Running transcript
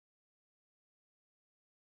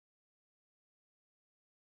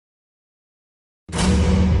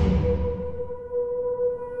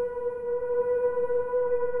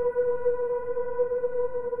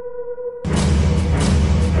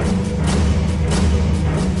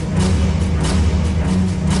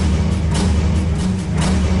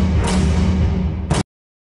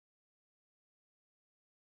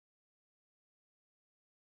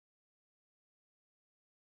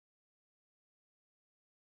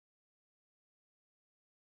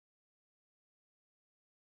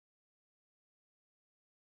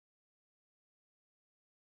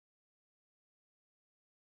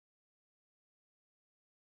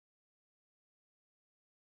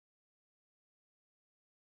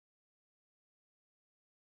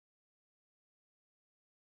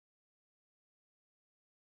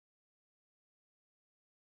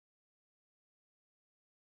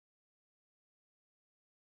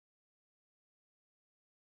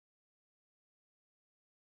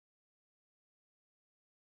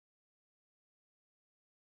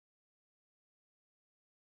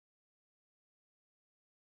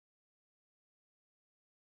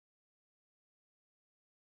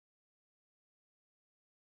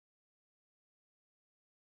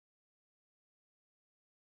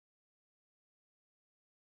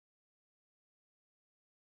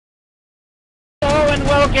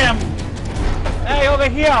Hey, over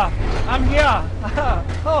here. I'm here.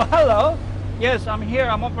 Oh, hello. Yes, I'm here.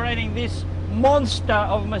 I'm operating this monster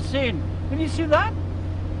of machine. Can you see that?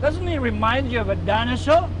 Doesn't it remind you of a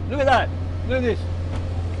dinosaur? Look at that. Look at this.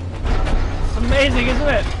 It's amazing, isn't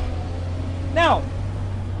it? Now,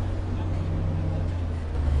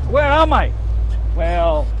 where am I?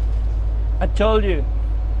 Well, I told you,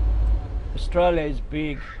 Australia is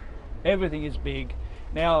big. Everything is big.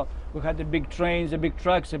 Now, we had the big trains, the big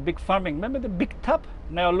trucks, the big farming. Remember the big tub?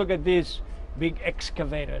 Now look at these big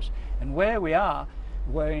excavators. And where we are,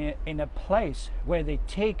 we're in a place where they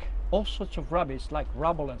take all sorts of rubbish, like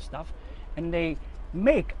rubble and stuff, and they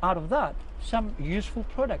make out of that some useful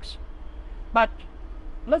products. But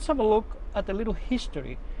let's have a look at a little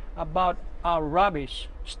history about our rubbish,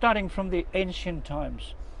 starting from the ancient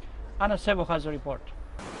times. Anna Sebo has a report.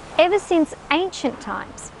 Ever since ancient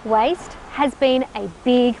times, waste has been a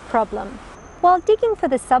big problem. While digging for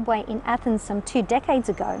the subway in Athens some 2 decades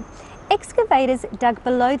ago, excavators dug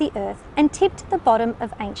below the earth and tipped the bottom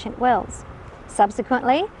of ancient wells.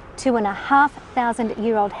 Subsequently,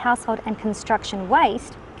 2,500-year-old household and construction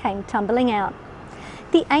waste came tumbling out.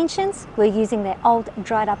 The ancients were using their old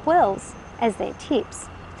dried up wells as their tips.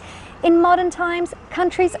 In modern times,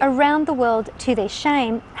 countries around the world, to their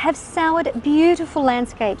shame, have soured beautiful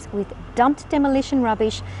landscapes with dumped demolition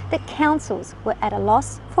rubbish that councils were at a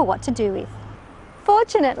loss for what to do with.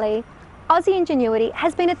 Fortunately, Aussie ingenuity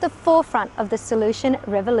has been at the forefront of the solution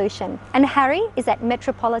revolution, and Harry is at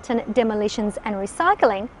Metropolitan Demolitions and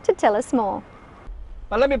Recycling to tell us more.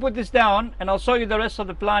 But let me put this down and I'll show you the rest of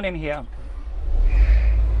the plan in here.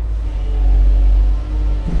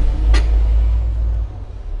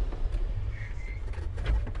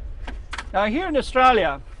 Now here in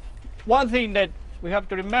Australia, one thing that we have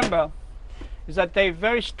to remember is that they're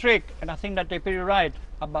very strict, and I think that they're pretty right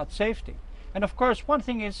about safety. And of course, one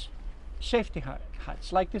thing is safety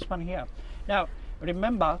hats, like this one here. Now,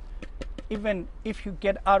 remember, even if you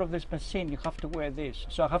get out of this machine, you have to wear this.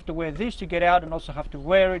 So I have to wear this to get out, and also have to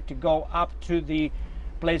wear it to go up to the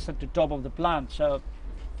place at the top of the plant. So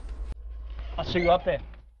I'll see you up there.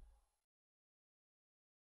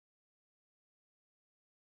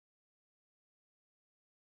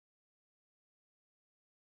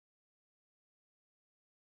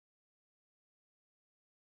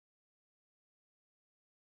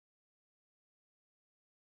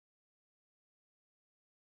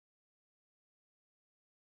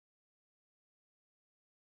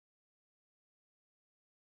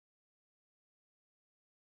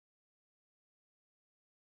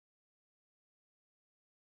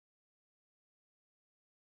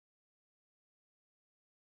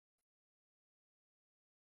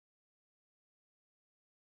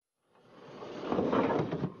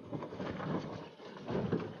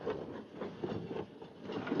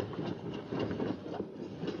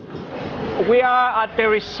 We are at the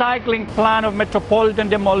recycling plant of Metropolitan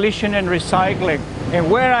Demolition and Recycling.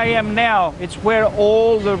 And where I am now, it's where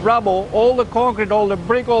all the rubble, all the concrete, all the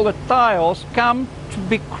brick, all the tiles come to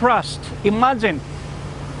be crushed. Imagine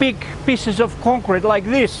big pieces of concrete like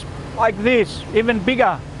this, even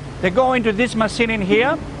bigger. They go into this machine in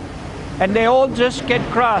here and they all just get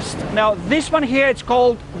crushed. Now this one here, it's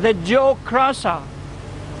called the jaw crusher.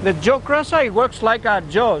 The jaw crusher, it works like our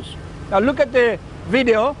jaws. Now look at the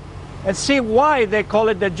video and see why they call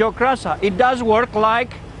it the jaw crusher. It does work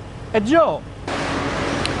like a jaw.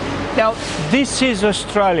 Now, this is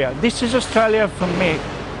Australia. This is Australia for me.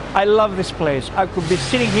 I love this place. I could be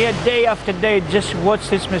sitting here day after day, just watch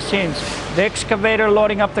these machines. The excavator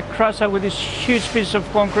loading up the crusher with this huge piece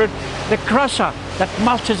of concrete. The crusher that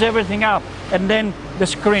mulches everything up, and then the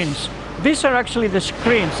screens. These are actually the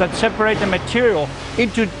screens that separate the material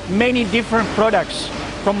into many different products,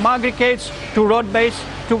 from aggregates to road base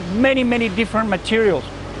to many, many different materials.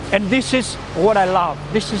 And this is what I love.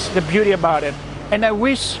 This is the beauty about it. And I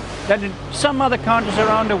wish that in some other countries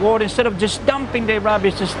around the world, instead of just dumping their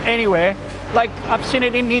rubbish just anywhere, like I've seen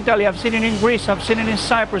it in Italy, I've seen it in Greece, I've seen it in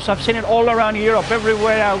Cyprus, I've seen it all around Europe,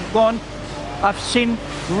 everywhere I've gone, I've seen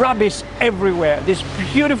rubbish everywhere. These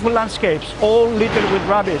beautiful landscapes, all littered with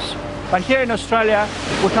rubbish. But here in Australia,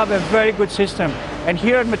 we have a very good system. And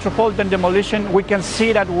here at Metropolitan Demolition, we can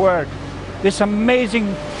see that work. There's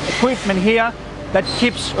amazing equipment here that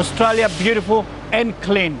keeps Australia beautiful and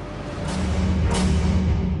clean.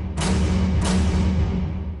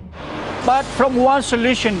 But from one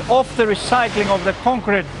solution of the recycling of the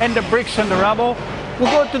concrete and the bricks and the rubble, we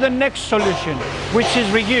go to the next solution, which is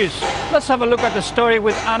reuse. Let's have a look at the story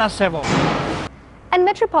with Anna Sebo. And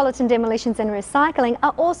Metropolitan Demolitions and Recycling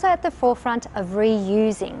are also at the forefront of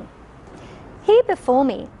reusing. Here before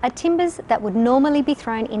me are timbers that would normally be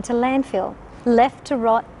thrown into landfill. left to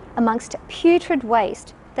rot amongst putrid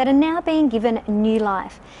waste that are now being given new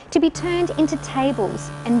life to be turned into tables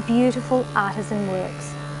and beautiful artisan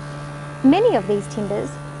works. Many of these timbers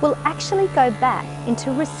will actually go back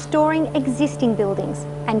into restoring existing buildings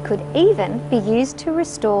and could even be used to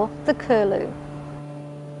restore the curlew.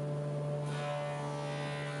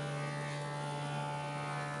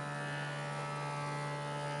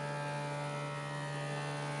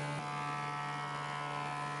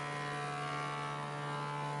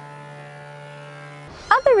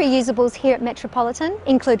 Other reusables here at Metropolitan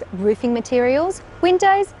include roofing materials,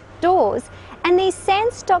 windows, doors, and these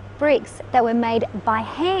sandstock bricks that were made by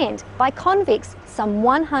hand by convicts some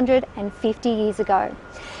 150 years ago.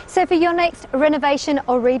 So for your next renovation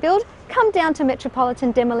or rebuild, come down to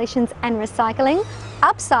Metropolitan Demolitions and Recycling,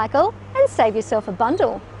 upcycle and save yourself a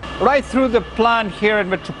bundle. Right through the plant here at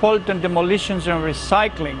Metropolitan Demolitions and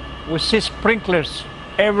Recycling, we see sprinklers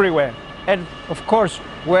everywhere. And of course,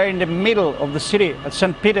 we're in the middle of the city at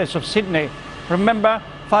St. Peter's of Sydney. Remember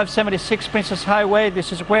 576 Princess Highway?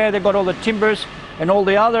 This is where they got all the timbers and all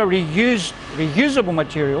the other reusable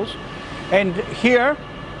materials. And here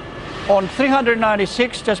on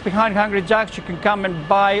 396, just behind Hungry Jack's, you can come and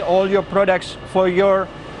buy all your products for your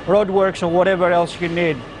roadworks or whatever else you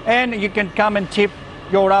need. And you can come and tip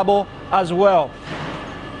your rubble as well.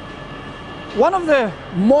 One of the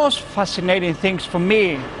most fascinating things for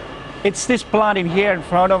me, it's this plant in here in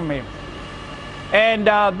front of me. And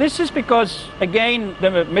this is because, again,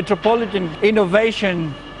 the Metropolitan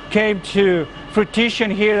innovation came to fruition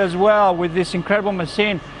here as well with this incredible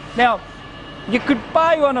machine. Now, you could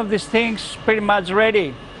buy one of these things pretty much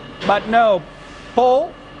ready, but no,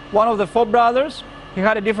 Paul, one of the four brothers, he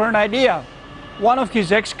had a different idea. One of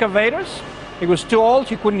his excavators, it was too old,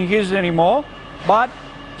 he couldn't use it anymore, but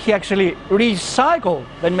he actually recycled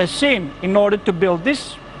the machine in order to build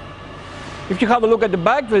this. If you have a look at the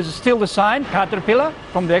back, there's still the sign, Caterpillar,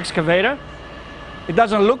 from the excavator. It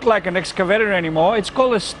doesn't look like an excavator anymore. It's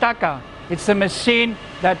called a stacker. It's a machine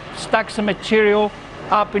that stacks the material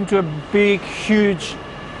up into a big, huge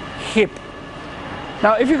heap.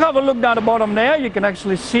 Now, if you have a look down the bottom there, you can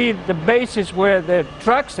actually see the bases where the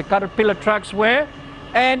trucks, the Caterpillar trucks were,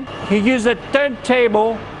 and he used a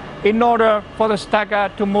turntable in order for the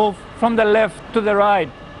stacker to move from the left to the right.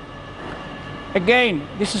 Again,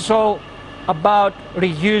 this is all about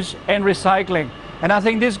reuse and recycling. And I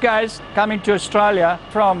think these guys coming to Australia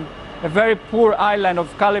from a very poor island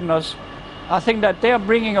of Kalymnos, I think that they are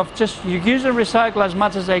bringing of just use and recycle as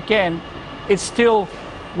much as they can. It's still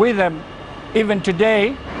with them even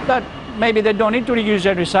today that maybe they don't need to reuse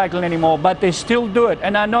and recycle anymore, but they still do it.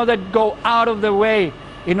 And I know that go out of the way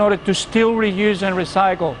in order to still reuse and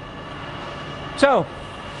recycle. So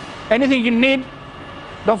anything you need,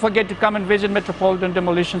 don't forget to come and visit Metropolitan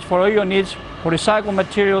Demolitions for all your needs for recycled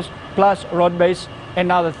materials, plus road base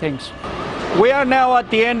and other things. We are now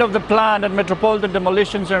at the end of the plant at Metropolitan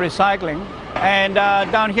Demolitions and Recycling. And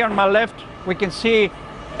down here on my left, we can see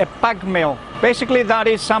a pack mill. Basically, that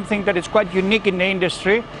is something that is quite unique in the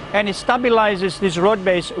industry, and it stabilizes this road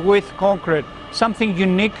base with concrete. Something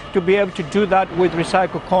unique to be able to do that with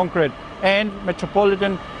recycled concrete. And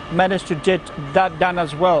Metropolitan managed to get that done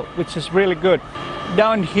as well, which is really good.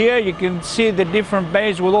 Down here you can see the different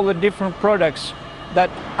bays with all the different products that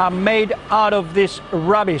are made out of this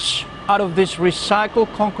rubbish, out of this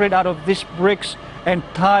recycled concrete, out of these bricks and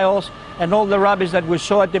tiles and all the rubbish that we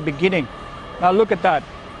saw at the beginning. Now look at that.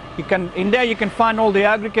 In there you can find all the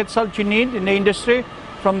aggregates that you need in the industry,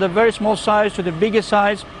 from the very small size to the biggest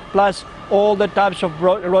size, plus all the types of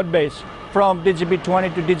road base, from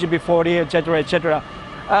DGB20 to DGB40, etc., etc.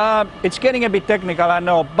 It's getting a bit technical, I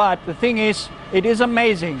know, but the thing is, it is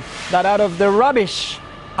amazing that out of the rubbish,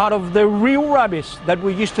 out of the real rubbish that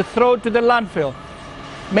we used to throw to the landfill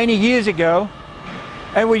many years ago,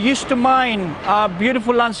 and we used to mine our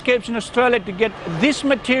beautiful landscapes in Australia to get this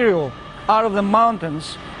material out of the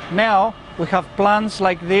mountains, now we have plants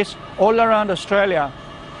like this all around Australia,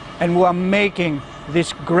 and we are making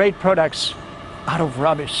these great products out of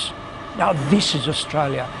rubbish. Now this is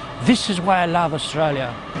Australia. This is why I love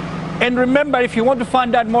Australia. And remember, if you want to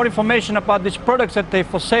find out more information about these products that they're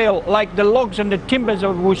for sale, like the logs and the timbers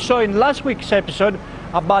that we saw in last week's episode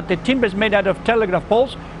about the timbers made out of telegraph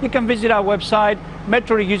poles, you can visit our website,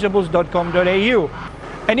 metroreusables.com.au.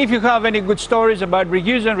 And if you have any good stories about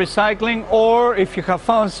reuse and recycling, or if you have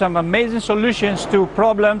found some amazing solutions to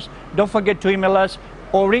problems, don't forget to email us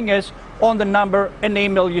or ring us on the number and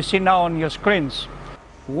email you see now on your screens.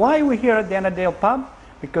 Why are we here at the Annandale pub?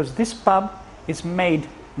 Because this pub is made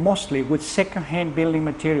mostly with second-hand building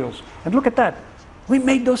materials. And look at that, we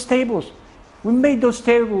made those tables. We made those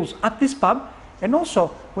tables at this pub, and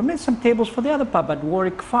also we made some tables for the other pub at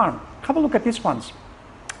Warwick Farm. Have a look at these ones.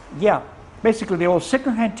 Yeah, basically they're all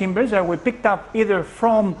second-hand timbers that we picked up either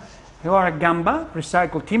from Gamba,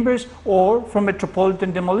 recycled timbers, or from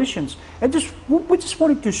Metropolitan Demolitions. And we just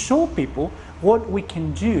wanted to show people what we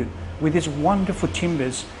can do with these wonderful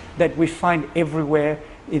timbers that we find everywhere,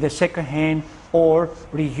 either second-hand or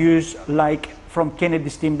reused, like from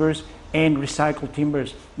Kennedy's timbers and recycled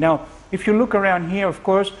timbers. Now, if you look around here, of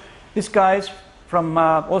course, these guys from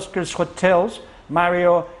Oscar's Hotels,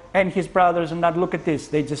 Mario and his brothers, and that, look at this.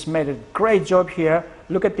 They just made a great job here.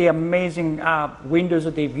 Look at the amazing windows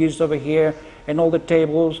that they've used over here, and all the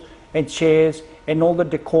tables and chairs and all the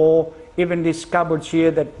decor, even these cupboards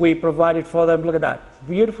here that we provided for them. Look at that.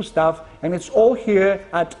 Beautiful stuff. And it's all here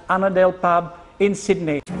at Annandale Pub in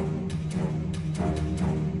Sydney.